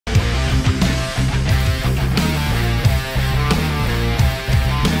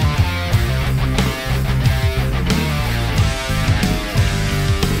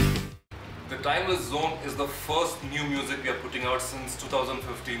the first new music we are putting out since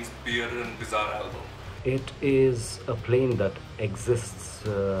 2015's Beer and Bizarre album. It is a plane that exists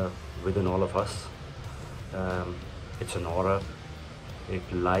within all of us. It's an aura. It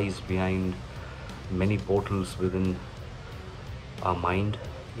lies behind many portals within our mind.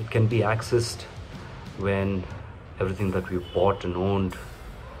 It can be accessed when everything that we've bought and owned,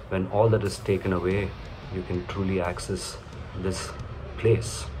 when all that is taken away, you can truly access this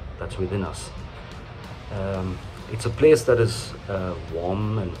place that's within us. It's a place that is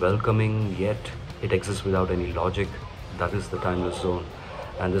warm and welcoming, yet it exists without any logic. That is the timeless zone.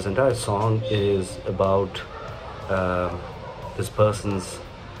 And this entire song is about this person's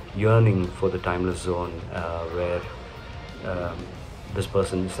yearning for the timeless zone, where this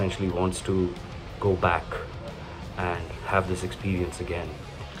person essentially wants to go back and have this experience again.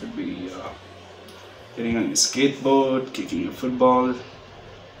 Could be getting on a skateboard, kicking a football,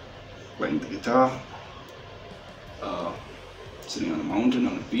 playing the guitar, sitting on a mountain,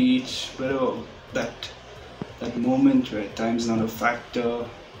 on a beach, wherever. That moment where time's not a factor,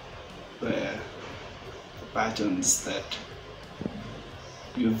 where the patterns that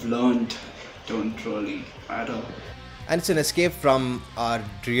you've learned don't really matter. And it's an escape from our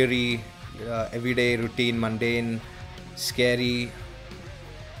dreary, everyday, routine, mundane, scary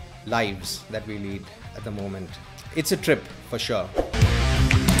lives that we lead at the moment. It's a trip for sure.